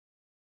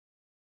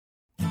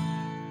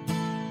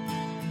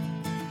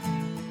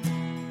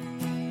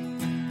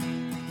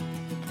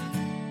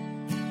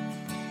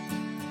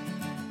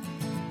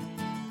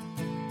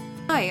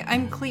Hi,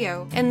 I'm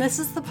Clio, and this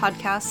is the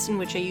podcast in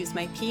which I use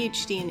my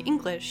PhD in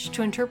English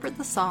to interpret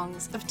the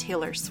songs of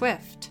Taylor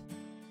Swift.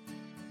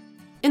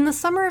 In the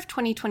summer of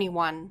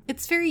 2021,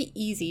 it's very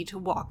easy to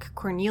walk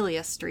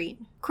Cornelia Street.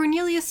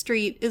 Cornelia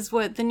Street is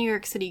what the New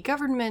York City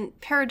government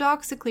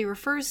paradoxically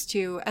refers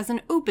to as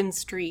an open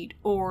street,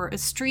 or a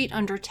street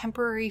under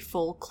temporary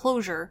full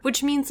closure,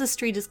 which means the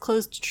street is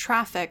closed to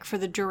traffic for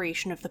the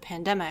duration of the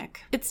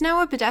pandemic. It's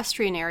now a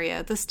pedestrian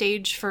area, the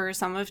stage for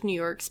some of New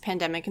York's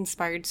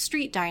pandemic-inspired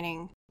street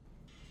dining.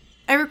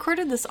 I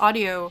recorded this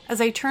audio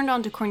as I turned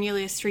onto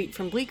Cornelia Street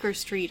from Bleecker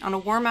Street on a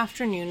warm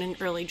afternoon in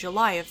early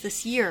July of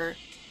this year.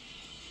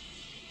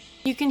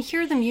 You can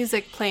hear the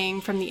music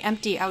playing from the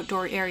empty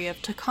outdoor area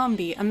of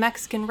Tacombi, a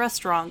Mexican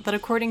restaurant that,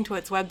 according to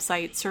its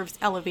website, serves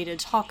elevated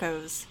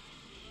tacos.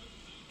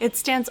 It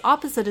stands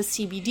opposite a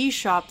CBD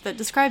shop that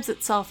describes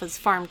itself as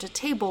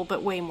farm-to-table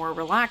but way more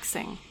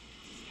relaxing.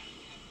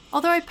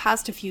 Although I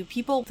passed a few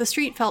people, the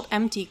street felt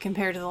empty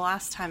compared to the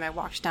last time I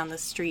walked down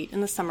this street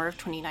in the summer of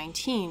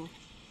 2019.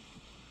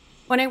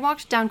 When I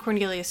walked down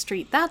Cornelia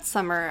Street that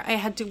summer, I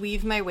had to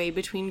weave my way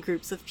between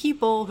groups of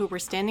people who were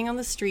standing on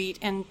the street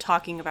and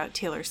talking about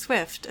Taylor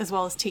Swift, as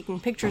well as taking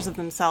pictures of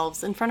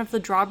themselves in front of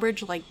the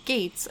drawbridge-like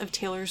gates of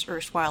Taylor's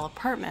erstwhile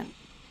apartment.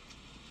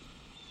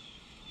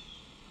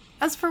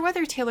 As for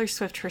whether Taylor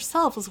Swift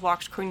herself has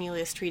walked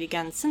Cornelia Street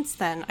again since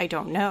then, I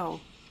don't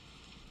know.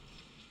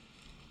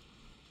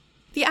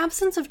 The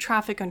absence of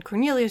traffic on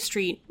Cornelia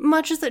Street,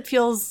 much as it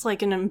feels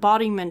like an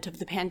embodiment of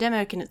the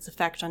pandemic and its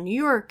effect on New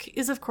York,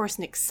 is of course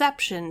an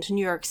exception to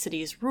New York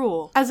City's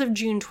rule. As of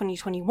June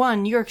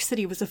 2021, New York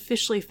City was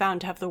officially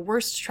found to have the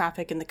worst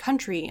traffic in the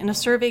country in a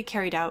survey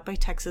carried out by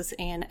Texas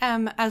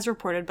A&M, as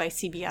reported by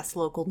CBS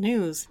Local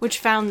News, which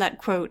found that,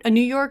 quote, a New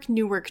York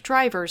Newark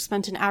driver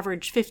spent an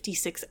average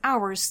 56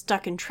 hours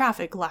stuck in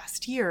traffic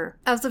last year.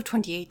 As of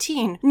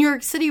 2018, New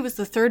York City was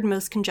the third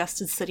most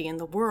congested city in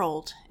the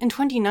world. In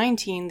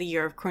 2019, the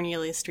year of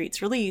Cornelia Street's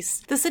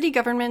release, the city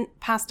government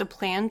passed a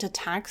plan to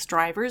tax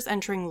drivers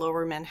entering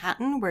Lower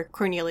Manhattan, where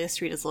Cornelia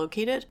Street is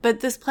located,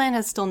 but this plan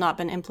has still not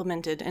been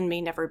implemented and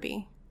may never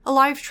be. A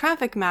live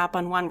traffic map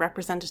on one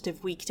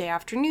representative weekday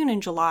afternoon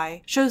in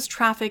July shows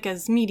traffic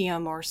as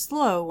medium or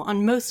slow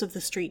on most of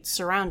the streets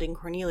surrounding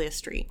Cornelia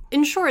Street.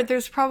 In short,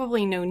 there's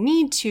probably no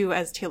need to,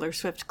 as Taylor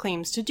Swift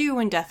claims to do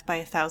in Death by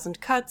a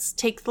Thousand Cuts,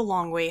 take the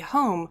long way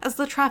home, as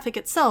the traffic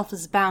itself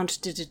is bound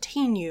to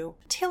detain you.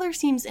 Taylor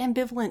seems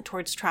ambivalent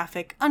towards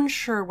traffic,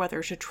 unsure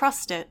whether to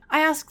trust it. I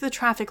ask the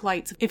traffic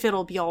lights if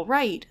it'll be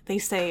alright. They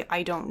say,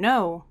 I don't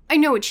know. I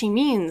know what she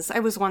means. I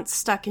was once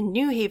stuck in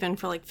New Haven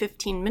for like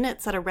 15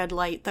 minutes at a red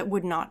light that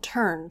would not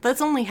turn.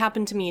 That's only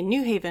happened to me in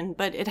New Haven,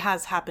 but it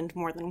has happened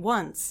more than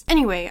once.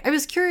 Anyway, I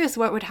was curious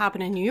what would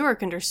happen in New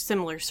York under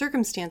similar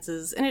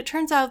circumstances, and it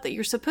turns out that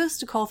you're supposed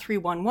to call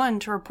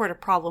 311 to report a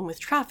problem with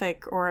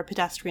traffic or a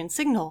pedestrian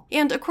signal.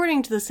 And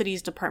according to the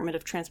city's Department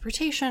of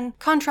Transportation,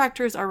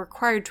 contractors are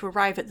required to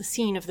arrive at the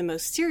scene of the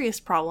most serious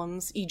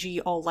problems,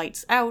 e.g. all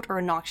lights out or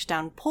a knocked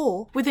down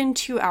pole, within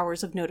 2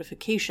 hours of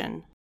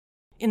notification.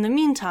 In the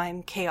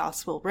meantime,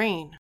 chaos will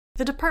reign.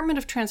 The Department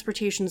of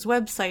Transportation's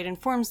website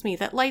informs me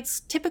that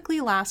lights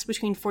typically last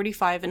between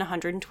 45 and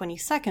 120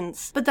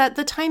 seconds, but that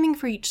the timing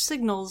for each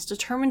signal is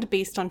determined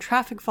based on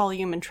traffic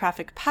volume and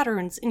traffic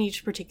patterns in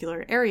each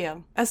particular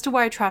area. As to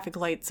why traffic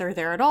lights are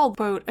there at all,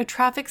 quote, a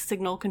traffic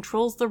signal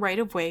controls the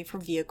right-of-way for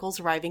vehicles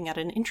arriving at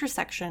an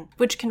intersection,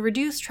 which can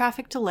reduce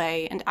traffic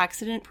delay and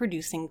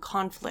accident-producing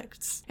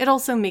conflicts. It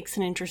also makes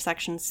an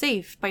intersection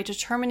safe by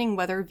determining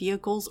whether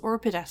vehicles or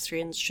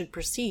pedestrians should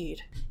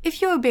proceed.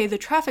 If you obey the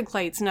traffic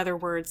lights, in other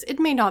words, it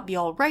may not be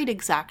all right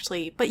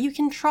exactly, but you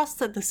can trust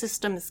that the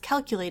system is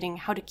calculating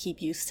how to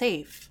keep you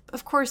safe.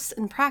 Of course,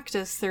 in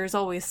practice, there is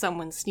always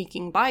someone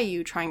sneaking by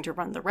you trying to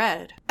run the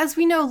red. As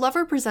we know,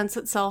 Lover presents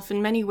itself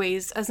in many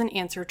ways as an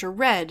answer to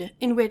Red,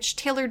 in which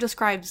Taylor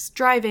describes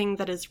driving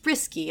that is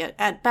risky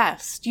at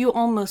best. You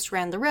almost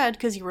ran the red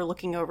because you were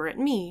looking over at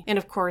me. And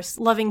of course,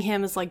 Loving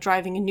Him is like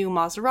driving a new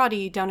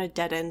Maserati down a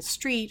dead-end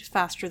street,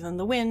 faster than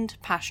the wind,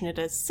 passionate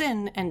as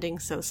sin, ending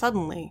so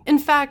suddenly. In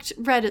fact,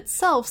 Red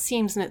itself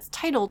seems in its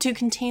title to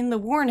contain the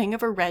warning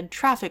of a red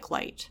traffic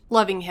light.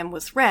 Loving Him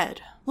was red.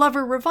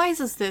 Lover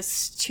revises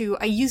this to,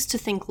 I used to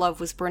think love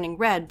was burning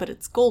red, but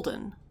it's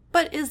golden.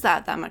 But is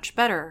that much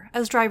better?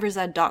 As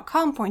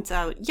driversed.com points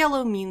out,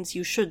 yellow means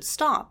you should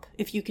stop,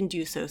 if you can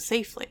do so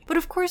safely. But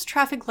of course,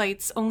 traffic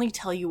lights only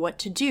tell you what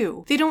to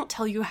do. They don't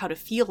tell you how to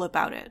feel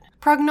about it.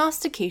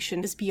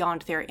 Prognostication is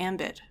beyond their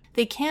ambit.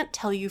 They can't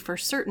tell you for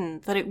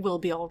certain that it will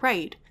be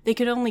alright. They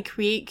can only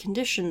create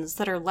conditions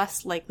that are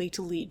less likely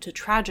to lead to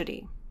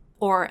tragedy.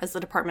 Or, as the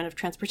Department of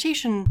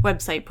Transportation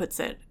website puts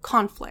it,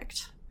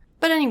 conflict.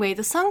 But anyway,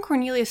 the song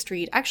Cornelia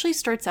Street actually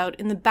starts out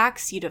in the back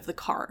seat of the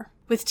car,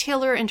 with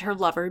Taylor and her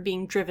lover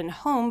being driven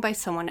home by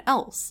someone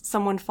else,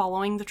 someone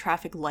following the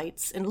traffic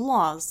lights and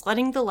laws,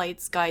 letting the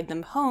lights guide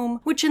them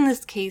home, which in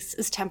this case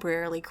is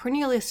temporarily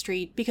Cornelia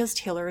Street because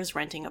Taylor is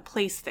renting a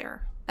place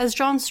there. As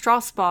John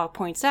Strasbaugh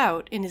points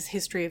out in his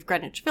History of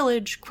Greenwich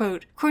Village,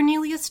 quote,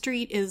 Cornelia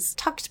Street is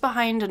tucked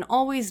behind an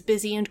always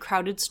busy and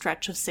crowded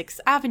stretch of 6th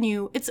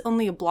Avenue. It's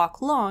only a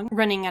block long,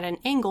 running at an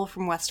angle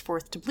from West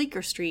 4th to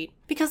Bleecker Street.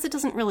 Because it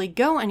doesn't really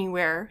go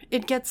anywhere,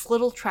 it gets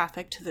little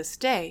traffic to this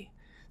day.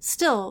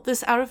 Still,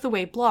 this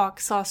out-of-the-way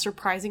block saw a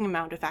surprising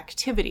amount of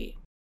activity.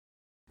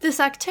 This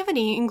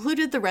activity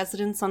included the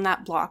residence on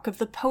that block of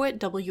the poet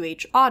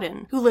W.H.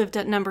 Auden, who lived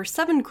at number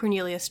 7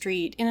 Cornelia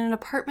Street in an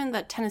apartment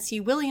that Tennessee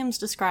Williams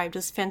described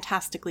as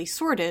fantastically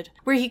sordid,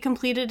 where he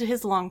completed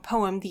his long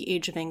poem The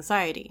Age of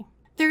Anxiety.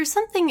 There is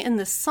something in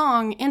this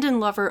song, and in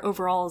Lover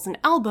overall as an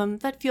album,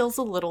 that feels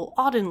a little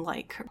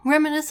Auden-like,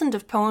 reminiscent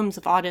of poems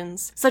of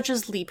Auden's, such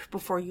as Leap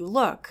Before You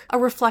Look, a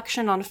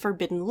reflection on a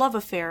forbidden love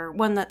affair,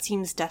 one that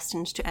seems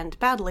destined to end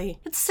badly.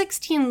 It's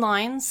 16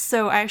 lines,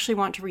 so I actually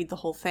want to read the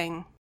whole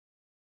thing.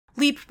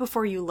 Leap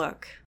before you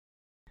look.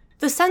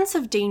 The sense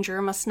of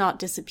danger must not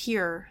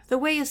disappear. The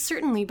way is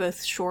certainly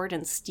both short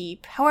and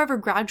steep, however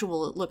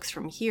gradual it looks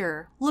from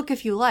here. Look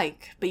if you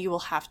like, but you will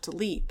have to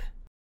leap.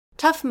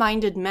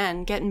 Tough-minded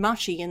men get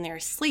mushy in their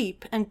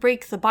sleep and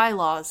break the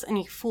bylaws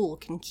any fool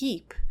can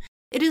keep.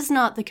 It is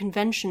not the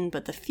convention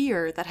but the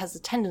fear that has a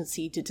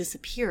tendency to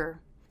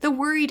disappear. The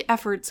worried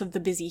efforts of the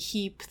busy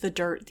heap, the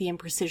dirt, the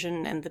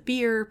imprecision, and the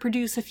beer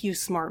produce a few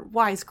smart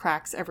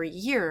wisecracks every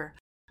year.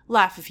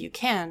 Laugh if you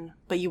can,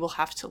 but you will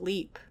have to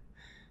leap.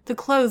 The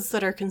clothes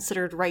that are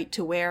considered right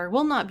to wear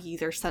will not be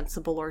either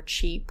sensible or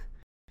cheap,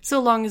 so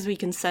long as we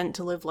consent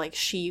to live like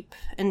sheep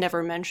and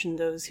never mention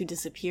those who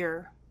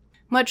disappear.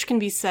 Much can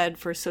be said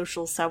for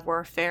social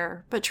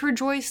savoir-faire, but to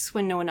rejoice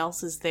when no one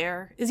else is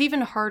there is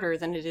even harder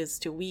than it is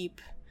to weep.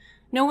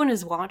 No one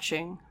is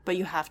watching, but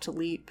you have to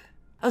leap.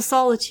 A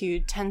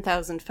solitude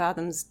 10,000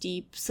 fathoms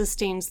deep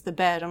sustains the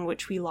bed on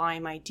which we lie,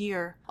 my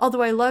dear.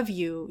 Although I love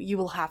you, you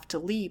will have to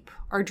leap.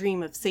 Our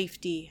dream of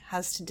safety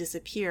has to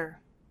disappear.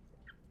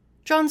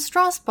 John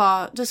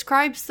Strasbaugh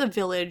describes the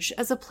village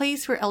as a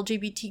place where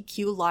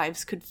LGBTQ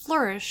lives could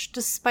flourish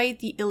despite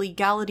the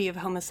illegality of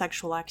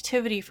homosexual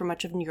activity for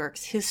much of New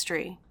York's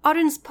history.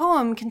 Auden's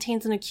poem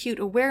contains an acute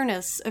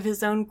awareness of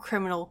his own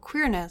criminal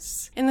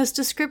queerness in this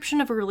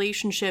description of a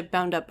relationship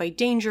bound up by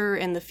danger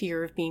and the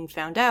fear of being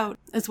found out,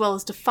 as well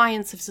as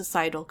defiance of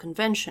societal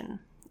convention.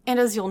 And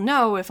as you'll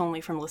know, if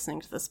only from listening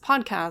to this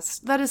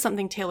podcast, that is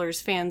something Taylor's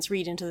fans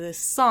read into this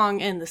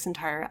song and this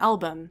entire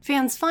album.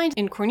 Fans find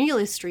in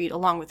Cornelia Street,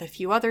 along with a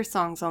few other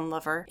songs on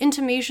Lover,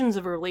 intimations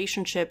of a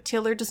relationship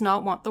Taylor does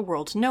not want the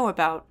world to know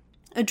about,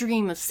 a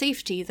dream of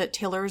safety that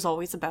Taylor is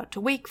always about to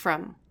wake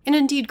from. And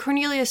indeed,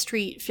 Cornelia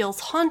Street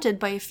feels haunted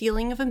by a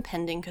feeling of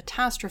impending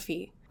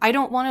catastrophe. I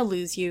don't want to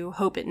lose you,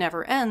 hope it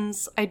never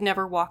ends, I'd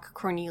never walk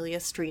Cornelia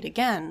Street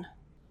again.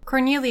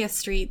 Cornelia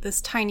Street,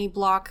 this tiny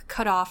block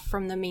cut off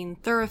from the main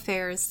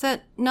thoroughfares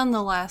that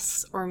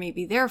nonetheless, or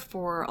maybe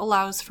therefore,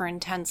 allows for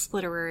intense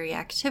literary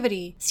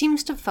activity,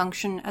 seems to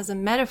function as a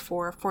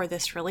metaphor for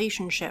this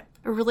relationship,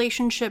 a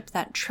relationship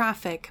that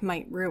traffic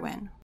might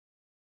ruin.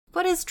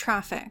 What is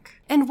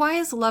traffic? And why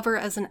is Lover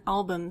as an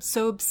album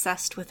so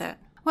obsessed with it?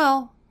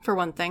 Well, for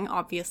one thing,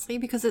 obviously,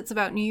 because it's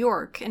about New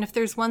York, and if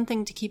there's one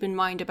thing to keep in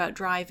mind about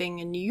driving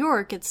in New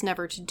York, it's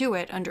never to do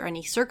it under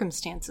any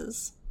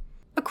circumstances.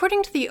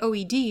 According to the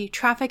OED,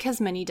 traffic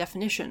has many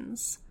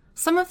definitions.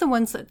 Some of the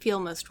ones that feel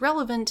most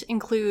relevant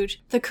include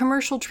the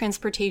commercial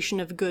transportation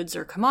of goods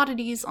or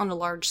commodities on a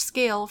large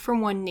scale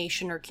from one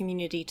nation or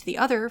community to the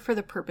other for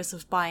the purpose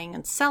of buying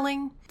and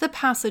selling, the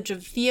passage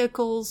of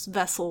vehicles,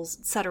 vessels,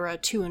 etc.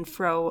 to and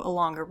fro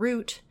along a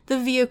route, the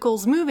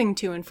vehicles moving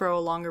to and fro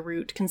along a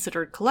route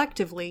considered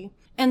collectively,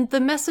 and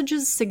the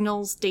messages,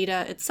 signals,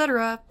 data,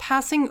 etc.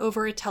 passing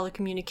over a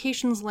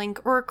telecommunications link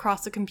or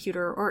across a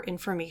computer or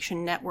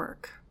information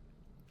network.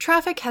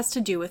 Traffic has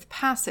to do with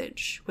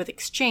passage, with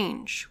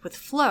exchange, with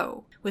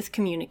flow, with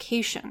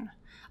communication,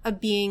 a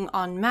being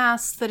en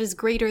masse that is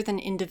greater than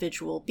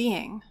individual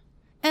being.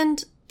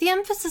 And the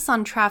emphasis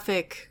on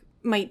traffic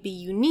might be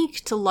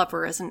unique to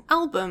Lover as an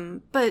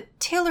album, but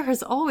Taylor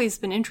has always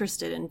been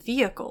interested in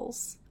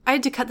vehicles. I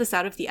had to cut this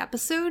out of the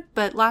episode,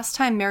 but last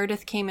time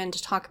Meredith came in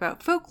to talk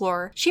about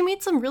folklore, she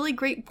made some really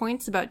great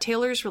points about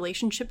Taylor's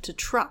relationship to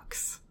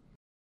trucks.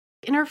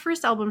 In her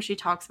first album, she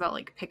talks about,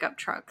 pickup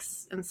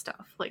trucks and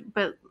stuff,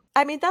 but...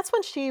 I mean, that's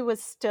when she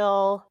was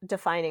still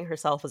defining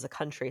herself as a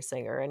country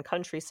singer, and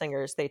country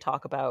singers, they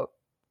talk about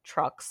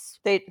trucks.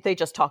 They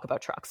just talk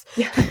about trucks.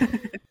 Yeah.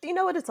 Do you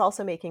know what it's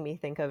also making me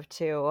think of,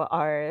 too?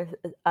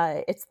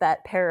 It's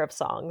that pair of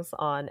songs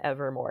on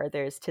Evermore.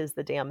 There's 'Tis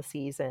the Damn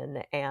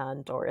Season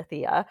and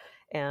Dorothea,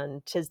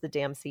 and 'Tis the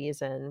Damn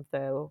Season,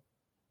 the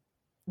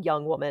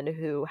young woman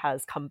who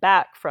has come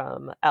back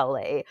from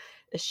LA,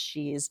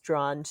 she's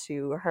drawn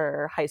to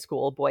her high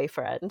school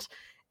boyfriend,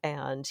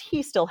 and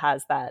he still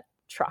has that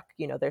truck.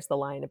 There's the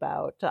line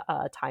about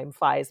time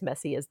flies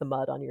messy as the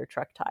mud on your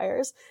truck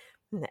tires,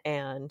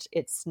 and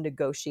it's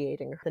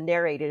negotiating the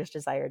narrator's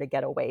desire to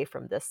get away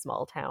from this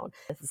small town,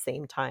 at the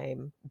same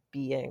time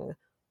being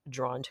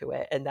drawn to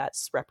it, and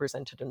that's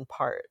represented in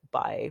part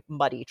by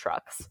muddy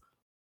trucks.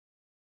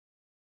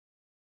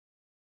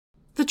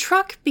 The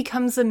truck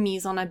becomes a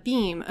mise en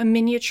abîme, a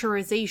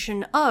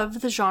miniaturization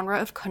of the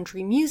genre of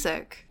country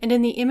music, and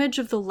in the image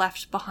of the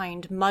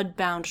left-behind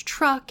mud-bound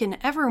truck in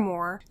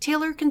Evermore,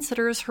 Taylor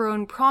considers her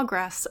own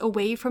progress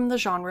away from the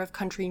genre of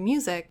country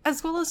music,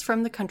 as well as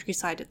from the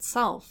countryside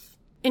itself.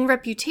 In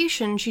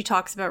Reputation, she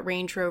talks about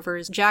Range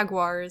Rovers,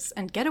 Jaguars,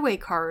 and getaway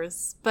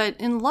cars, but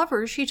in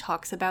Lover, she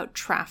talks about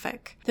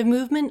traffic, the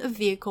movement of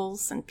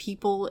vehicles and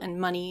people and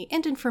money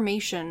and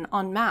information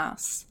en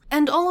masse.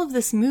 And all of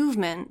this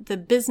movement, the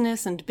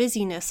business and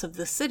busyness of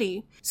the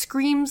city,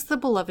 screams the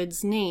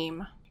beloved's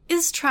name.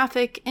 Is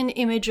traffic an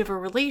image of a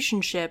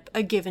relationship,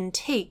 a give and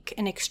take,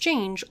 an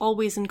exchange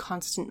always in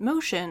constant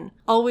motion,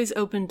 always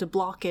open to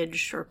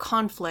blockage or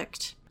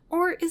conflict?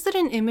 Or is it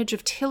an image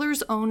of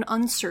Taylor's own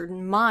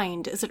uncertain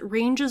mind as it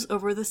ranges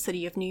over the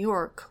city of New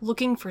York,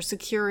 looking for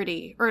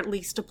security, or at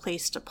least a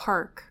place to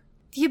park?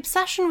 The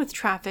obsession with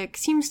traffic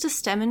seems to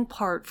stem in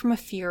part from a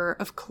fear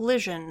of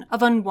collision,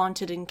 of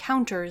unwanted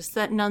encounters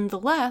that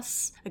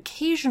nonetheless,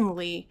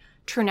 occasionally,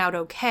 turn out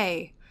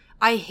okay.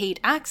 I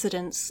hate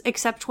accidents,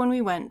 except when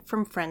we went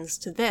from friends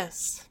to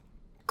this.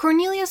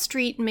 Cornelia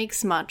Street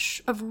makes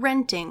much of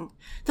renting,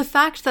 the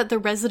fact that the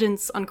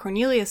residence on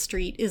Cornelia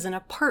Street is an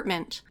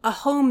apartment, a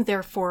home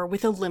therefore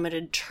with a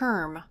limited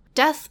term.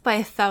 Death by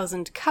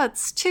 1,000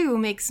 Cuts, too,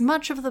 makes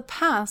much of the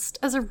past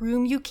as a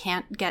room you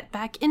can't get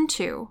back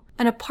into,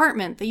 an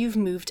apartment that you've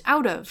moved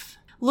out of.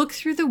 Look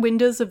through the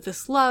windows of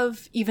this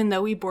love, even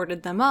though we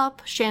boarded them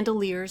up,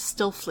 chandeliers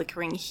still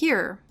flickering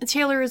here.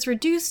 Taylor is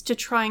reduced to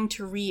trying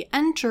to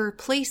re-enter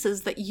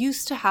places that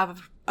used to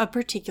have a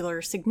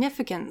particular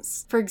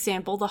significance. For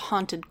example, the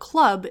haunted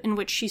club in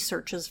which she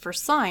searches for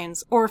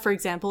signs, or for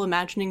example,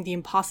 imagining the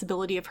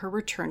impossibility of her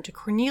return to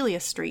Cornelia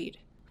Street.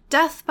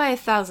 Death by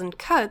 1,000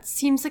 Cuts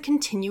seems a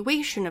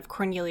continuation of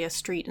Cornelia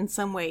Street in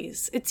some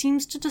ways. It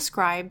seems to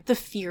describe the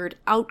feared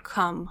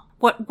outcome.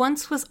 What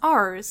once was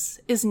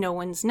ours is no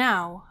one's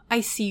now.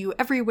 I see you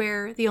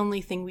everywhere, the only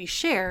thing we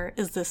share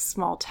is this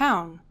small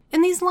town.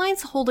 And these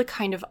lines hold a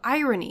kind of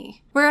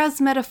irony. Whereas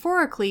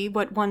metaphorically,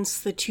 what once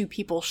the two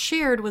people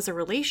shared was a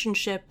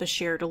relationship, a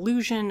shared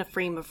illusion, a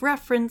frame of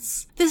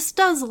reference, this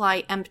does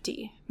lie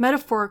empty,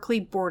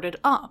 metaphorically boarded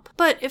up.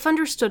 But if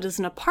understood as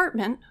an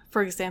apartment,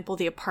 for example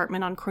the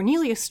apartment on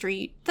Cornelia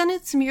Street, then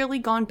it's merely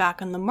gone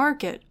back on the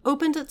market,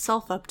 opened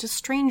itself up to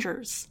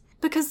strangers.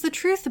 Because the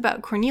truth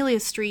about Cornelia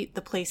Street,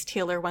 the place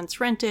Taylor once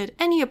rented,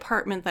 any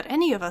apartment that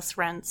any of us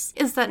rents,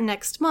 is that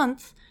next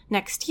month,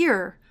 next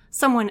year,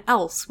 someone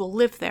else will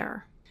live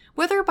there.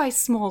 Whether by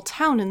small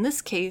town in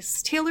this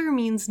case, Taylor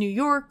means New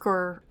York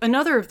or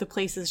another of the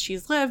places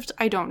she's lived,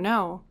 I don't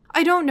know.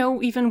 I don't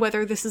know even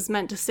whether this is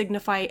meant to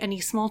signify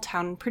any small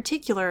town in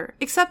particular,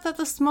 except that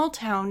the small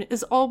town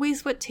is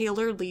always what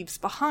Taylor leaves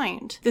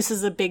behind. This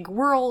is a big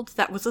world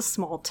that was a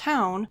small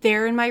town,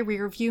 there in my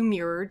rearview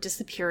mirror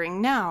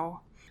disappearing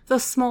now. The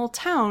small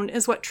town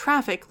is what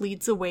traffic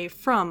leads away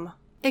from.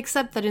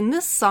 Except that in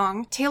this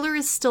song, Taylor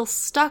is still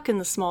stuck in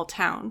the small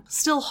town,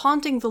 still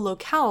haunting the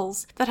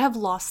locales that have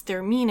lost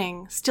their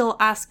meaning, still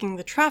asking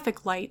the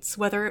traffic lights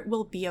whether it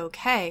will be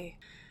okay.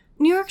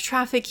 New York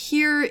traffic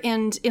here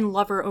and in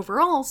Lover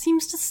overall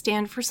seems to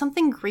stand for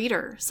something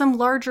greater, some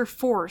larger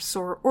force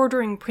or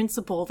ordering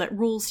principle that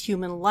rules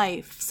human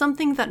life,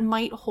 something that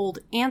might hold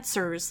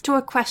answers to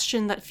a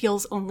question that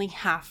feels only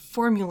half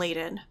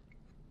formulated.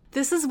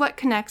 This is what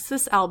connects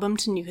this album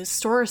to New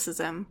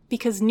Historicism,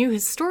 because New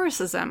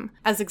Historicism,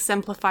 as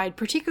exemplified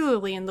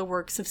particularly in the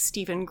works of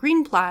Stephen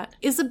Greenblatt,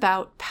 is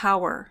about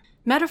power.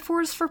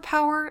 Metaphors for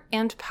power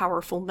and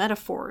powerful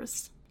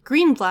metaphors.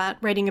 Greenblatt,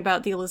 writing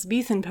about the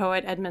Elizabethan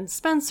poet Edmund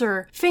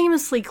Spenser,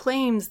 famously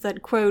claims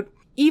that, quote,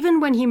 even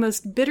when he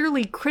most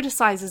bitterly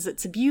criticizes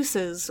its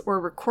abuses or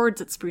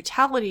records its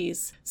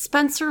brutalities,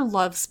 Spenser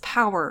loves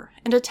power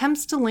and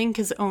attempts to link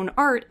his own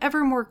art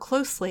ever more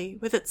closely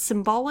with its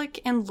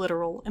symbolic and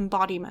literal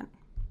embodiment.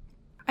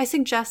 I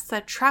suggest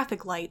that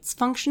traffic lights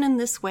function in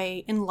this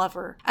way in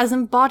Lover as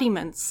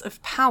embodiments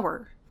of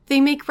power. They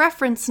make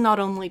reference not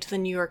only to the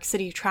New York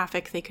City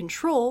traffic they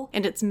control,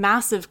 and its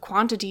massive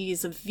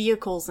quantities of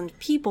vehicles and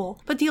people,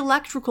 but the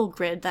electrical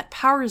grid that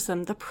powers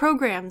them, the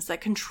programs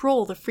that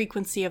control the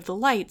frequency of the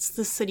lights,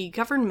 the city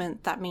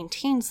government that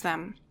maintains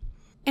them.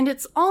 And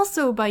it's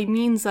also by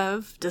means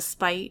of,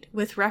 despite,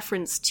 with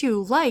reference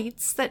to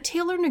lights, that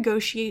Taylor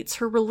negotiates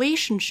her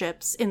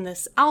relationships in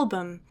this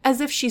album, as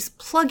if she's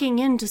plugging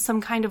into some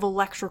kind of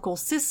electrical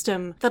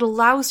system that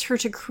allows her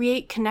to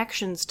create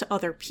connections to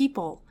other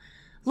people.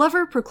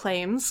 Lover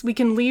proclaims we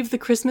can leave the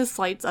Christmas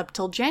lights up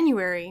till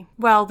January,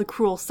 while the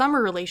cruel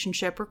summer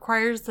relationship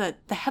requires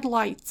that the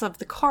headlights of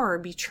the car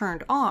be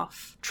turned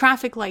off.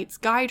 Traffic lights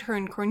guide her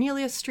in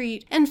Cornelia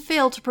Street and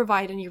fail to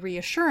provide any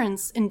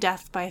reassurance in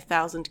Death by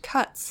 1,000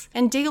 Cuts.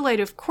 And Daylight,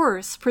 of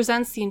course,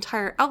 presents the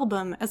entire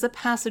album as a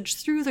passage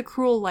through the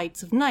cruel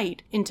lights of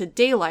night into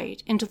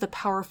daylight, into the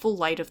powerful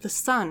light of the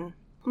sun.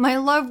 My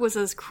love was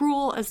as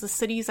cruel as the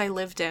cities I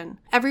lived in.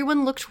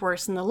 Everyone looked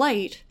worse in the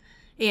light.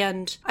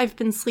 And I've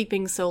been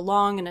sleeping so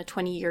long in a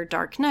 20-year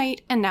dark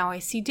night, and now I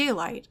see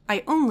daylight.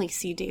 I only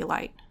see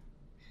daylight.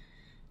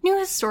 New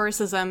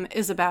Historicism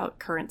is about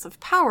currents of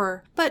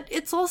power, but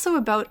it's also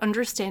about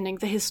understanding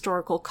the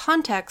historical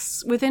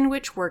contexts within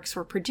which works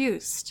were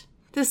produced.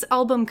 This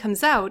album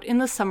comes out in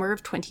the summer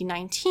of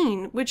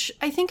 2019, which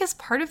I think is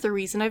part of the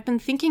reason I've been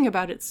thinking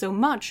about it so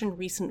much in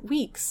recent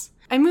weeks.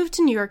 I moved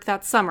to New York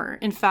that summer,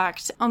 in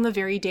fact, on the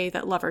very day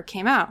that Lover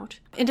came out,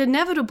 and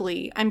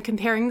inevitably, I'm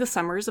comparing the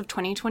summers of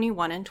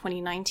 2021 and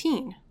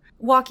 2019.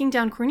 Walking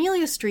down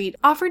Cornelia Street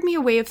offered me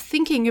a way of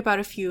thinking about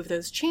a few of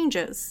those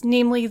changes,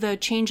 namely the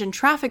change in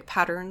traffic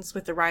patterns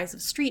with the rise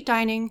of street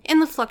dining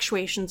and the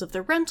fluctuations of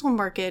the rental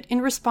market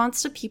in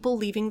response to people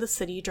leaving the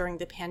city during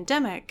the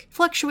pandemic.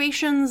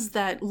 Fluctuations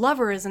that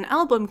Lover as an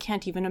album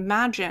can't even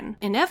imagine.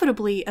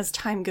 Inevitably, as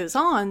time goes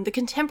on, the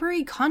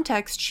contemporary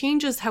context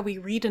changes how we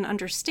read and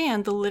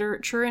understand the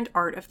literature and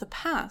art of the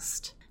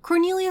past.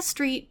 Cornelia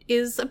Street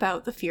is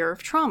about the fear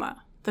of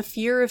trauma. The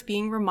fear of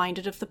being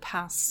reminded of the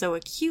past so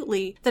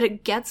acutely that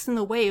it gets in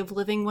the way of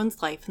living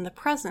one's life in the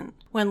present.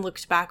 When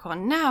looked back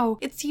on now,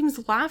 it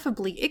seems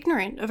laughably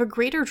ignorant of a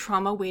greater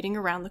trauma waiting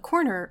around the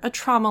corner, a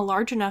trauma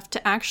large enough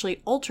to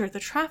actually alter the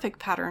traffic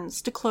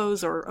patterns, to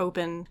close or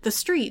open the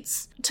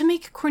streets, to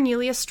make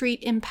Cornelia Street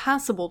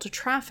impassable to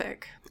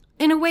traffic.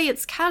 In a way,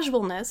 its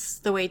casualness,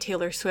 the way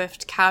Taylor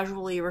Swift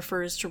casually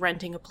refers to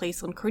renting a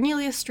place on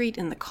Cornelia Street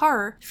in the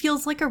car,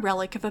 feels like a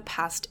relic of a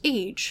past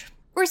age.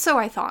 Or so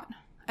I thought,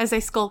 as I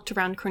skulked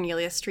around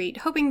Cornelia Street,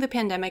 hoping the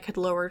pandemic had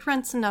lowered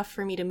rents enough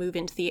for me to move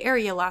into the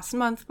area last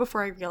month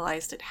before I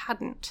realized it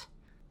hadn't.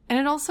 And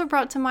it also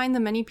brought to mind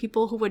the many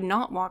people who would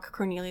not walk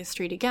Cornelia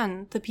Street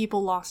again, the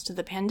people lost to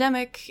the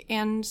pandemic,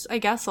 and I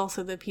guess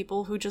also the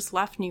people who just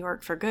left New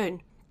York for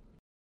good.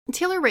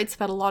 Taylor writes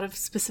about a lot of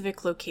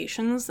specific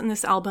locations in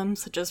this album,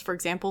 such as, for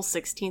example,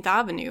 16th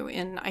Avenue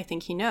in I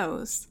Think He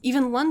Knows.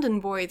 Even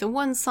London Boy, the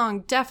one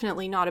song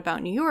definitely not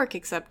about New York,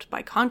 except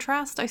by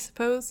contrast, I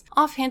suppose,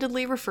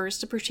 offhandedly refers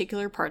to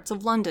particular parts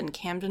of London: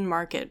 Camden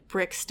Market,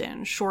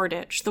 Brixton,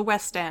 Shoreditch, the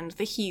West End,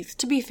 the Heath.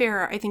 To be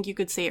fair, I think you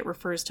could say it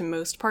refers to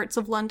most parts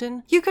of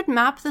London. You could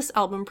map this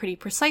album pretty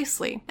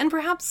precisely, and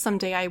perhaps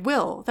someday I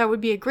will. That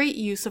would be a great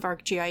use of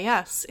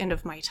ArcGIS and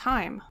of my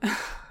time.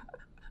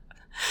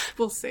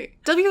 We'll see.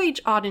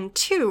 W.H. Auden,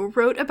 too,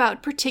 wrote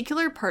about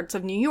particular parts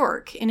of New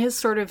York in his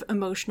sort of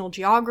emotional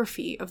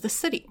geography of the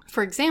city.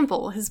 For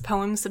example, his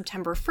poem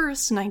September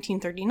 1st,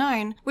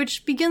 1939,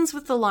 which begins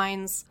with the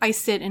lines, "I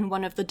sit in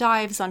one of the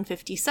dives on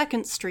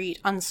 52nd Street,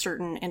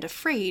 uncertain and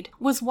afraid,"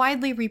 was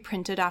widely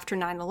reprinted after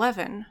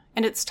 9/11.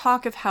 And its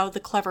talk of how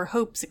the clever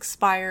hopes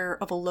expire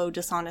of a low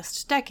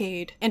dishonest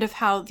decade, and of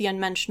how the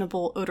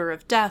unmentionable odor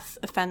of death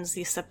offends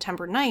the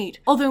September night,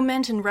 although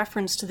meant in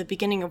reference to the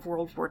beginning of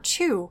World War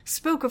II,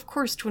 spoke of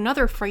course to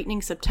another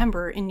frightening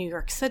September in New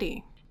York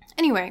City.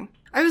 Anyway,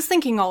 I was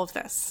thinking all of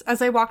this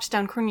as I walked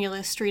down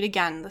Cornelia Street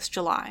again this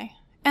July,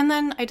 and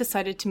then I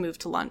decided to move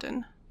to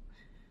London.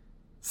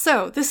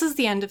 So, this is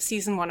the end of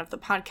Season 1 of the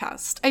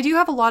podcast. I do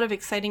have a lot of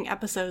exciting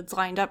episodes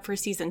lined up for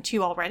Season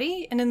 2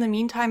 already, and in the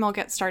meantime I'll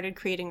get started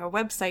creating a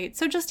website,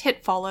 so just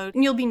hit follow,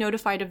 and you'll be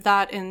notified of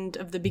that and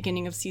of the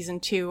beginning of Season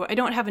 2. I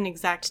don't have an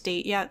exact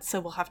date yet, so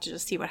we'll have to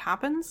just see what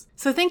happens.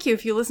 So thank you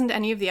if you listened to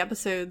any of the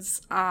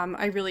episodes.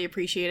 I really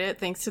appreciate it.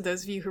 Thanks to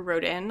those of you who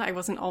wrote in. I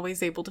wasn't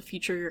always able to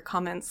feature your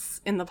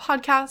comments in the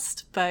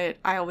podcast, but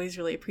I always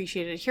really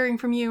appreciated hearing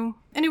from you.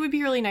 And it would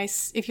be really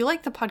nice if you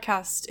like the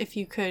podcast, if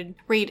you could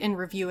rate and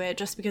review it,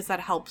 just because that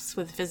helps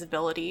with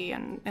visibility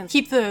and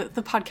keep the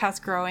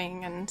podcast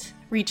growing and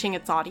reaching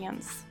its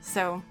audience.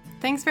 So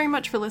thanks very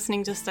much for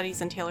listening to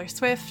Studies in Taylor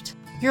Swift.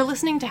 You're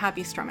listening to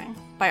Happy Strumming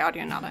by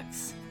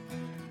Audionautix.